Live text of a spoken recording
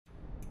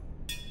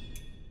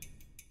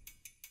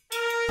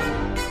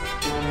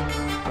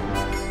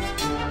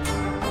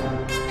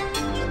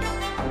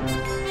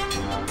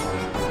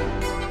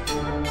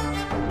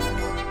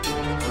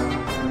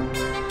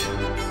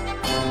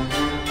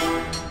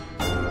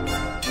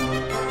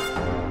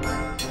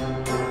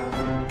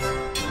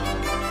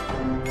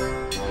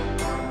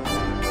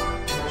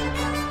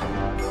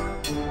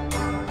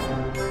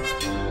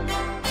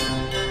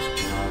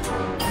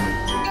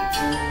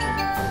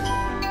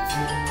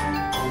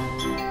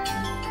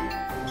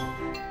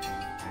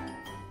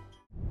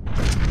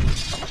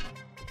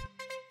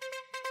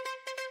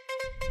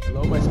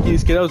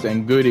Greetings, kiddos,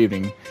 and good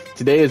evening.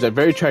 Today is a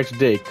very tragic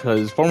day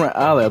because former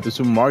ally of the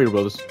Super Mario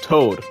Bros.,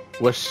 Toad,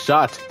 was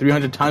shot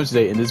 300 times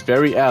today in this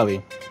very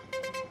alley.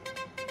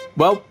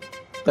 Well,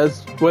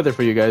 that's weather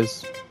for you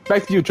guys.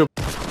 Back to you, Tripple.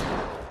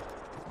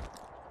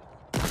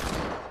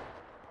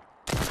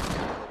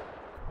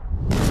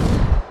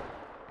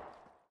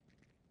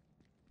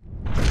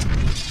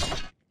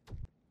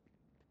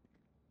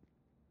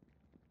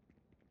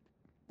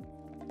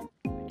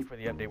 For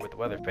the update with the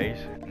weather phase.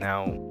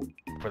 Now,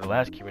 for the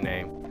last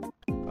Q&A,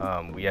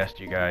 we asked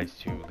you guys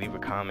to leave a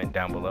comment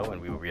down below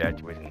and we will react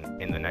to it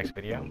in the next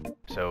video.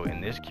 So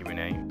in this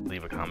Q&A,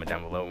 leave a comment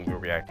down below and we'll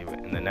react to it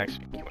in the next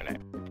Q&A.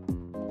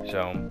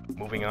 So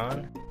moving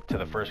on to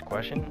the first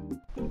question.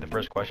 The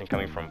first question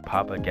coming from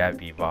Papa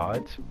Gabby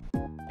Vods,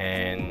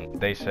 and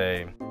they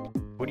say,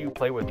 who do you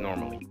play with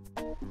normally?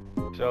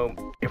 So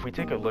if we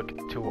take a look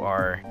to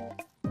our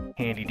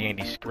handy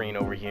dandy screen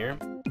over here,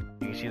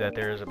 you can see that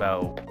there's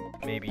about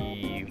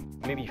maybe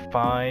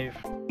 5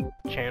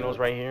 channels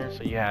right here.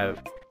 So you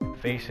have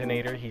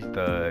Facinator, he's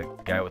the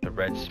guy with the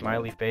red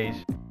smiley face.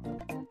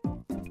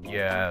 You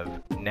have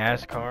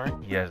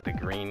NASCAR, he has the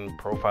green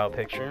profile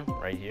picture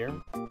right here.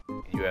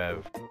 You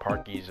have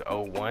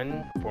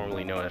Parky's01,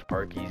 formerly known as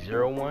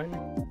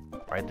Parky01,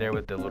 right there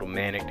with the little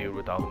manic dude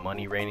with all the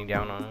money raining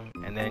down on him.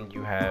 And then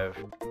you have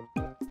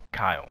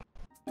Kyle,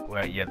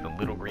 well, you have the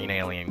little green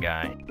alien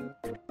guy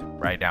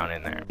right down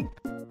in there.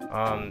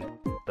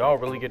 They're all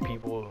really good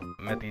people.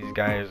 I met these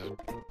guys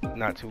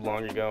not too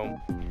long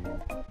ago,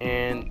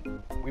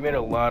 and we made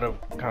a lot of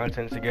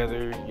content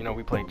together. You know,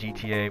 we played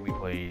GTA, we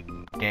played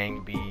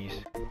Gang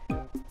Beast,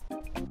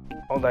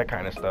 all that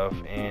kind of stuff,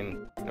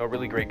 and you know,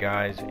 really great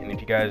guys. And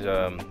if you guys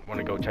want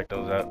to go check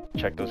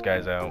those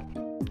guys out.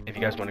 If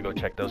you guys want to go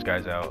check those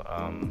guys out,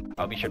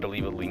 I'll be sure to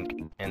leave a link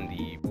in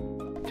the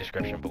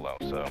description below.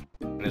 So,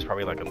 and there's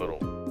probably like a little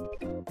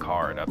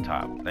card up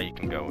top that you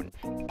can go and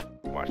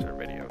watch their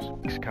videos.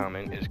 Next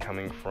comment is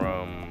coming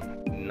from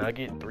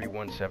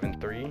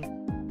Nugget3173,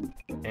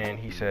 and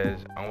he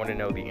says, I want to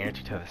know the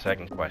answer to the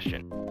second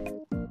question.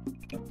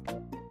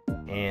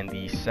 And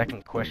the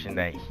second question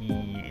that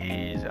he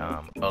is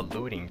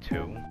alluding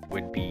to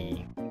would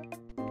be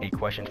a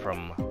question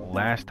from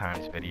last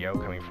time's video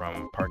coming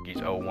from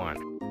Parky's01,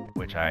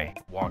 which I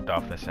walked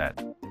off the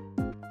set.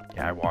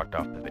 Yeah, I walked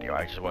off the video.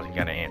 I just wasn't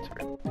gonna answer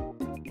it.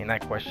 And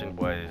that question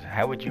was,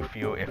 how would you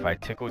feel if I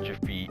tickled your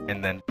feet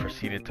and then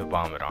proceeded to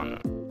vomit on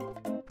them?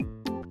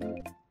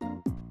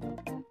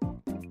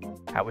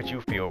 How would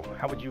you feel?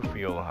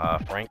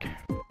 Frank,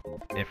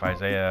 if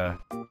Isaiah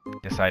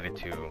decided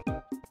to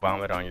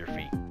vomit on your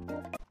feet?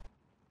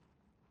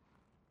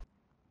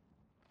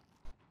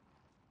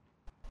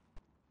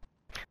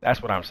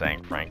 That's what I'm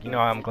saying, Frank. You know,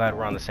 I'm glad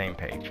we're on the same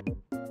page.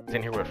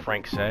 Didn't hear what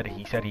Frank said.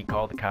 He said he'd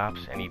call the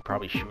cops and he'd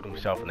probably shoot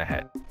himself in the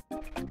head.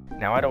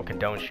 Now, I don't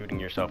condone shooting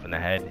yourself in the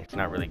head. It's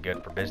not really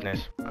good for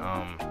business.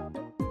 But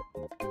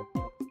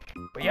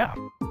yeah,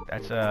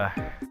 that's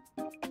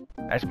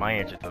my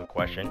answer to the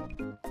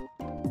question.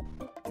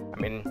 I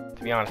mean,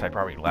 to be honest, I'd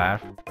probably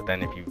laugh, but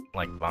then if you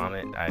like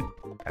vomit,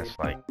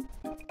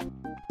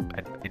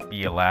 it'd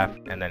be a laugh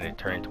and then it'd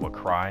turn into a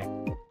cry.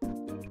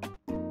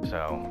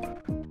 So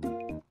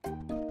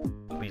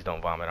please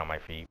don't vomit on my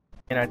feet.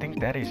 And I think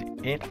that is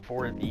it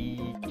for the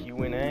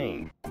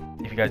Q&A.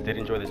 If you guys did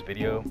enjoy this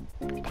video,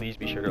 please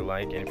be sure to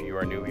like, and if you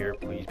are new here,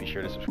 please be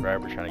sure to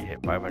subscribe. We're trying to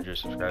hit 500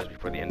 subscribers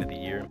before the end of the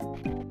year.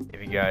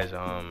 If you guys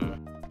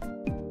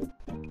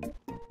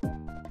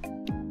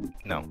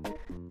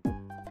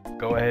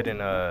go ahead and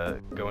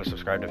go and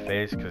subscribe to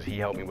FaZe, because he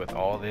helped me with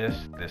all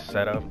this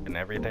setup and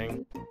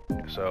everything.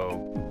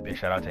 So big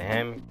shout out to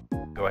him.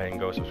 Go ahead and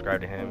go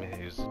subscribe to him.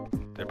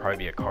 There'll probably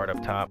be a card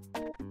up top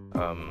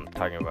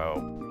talking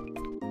about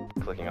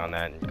clicking on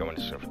that and going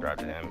to subscribe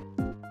to him.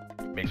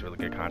 Makes really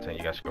good content.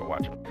 You guys should go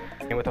watch him.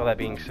 And with all that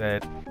being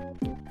said,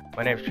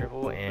 my name is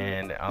Tripple,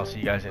 and I'll see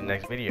you guys in the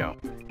next video.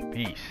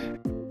 Peace.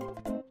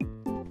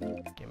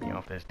 Get me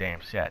off this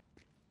damn set.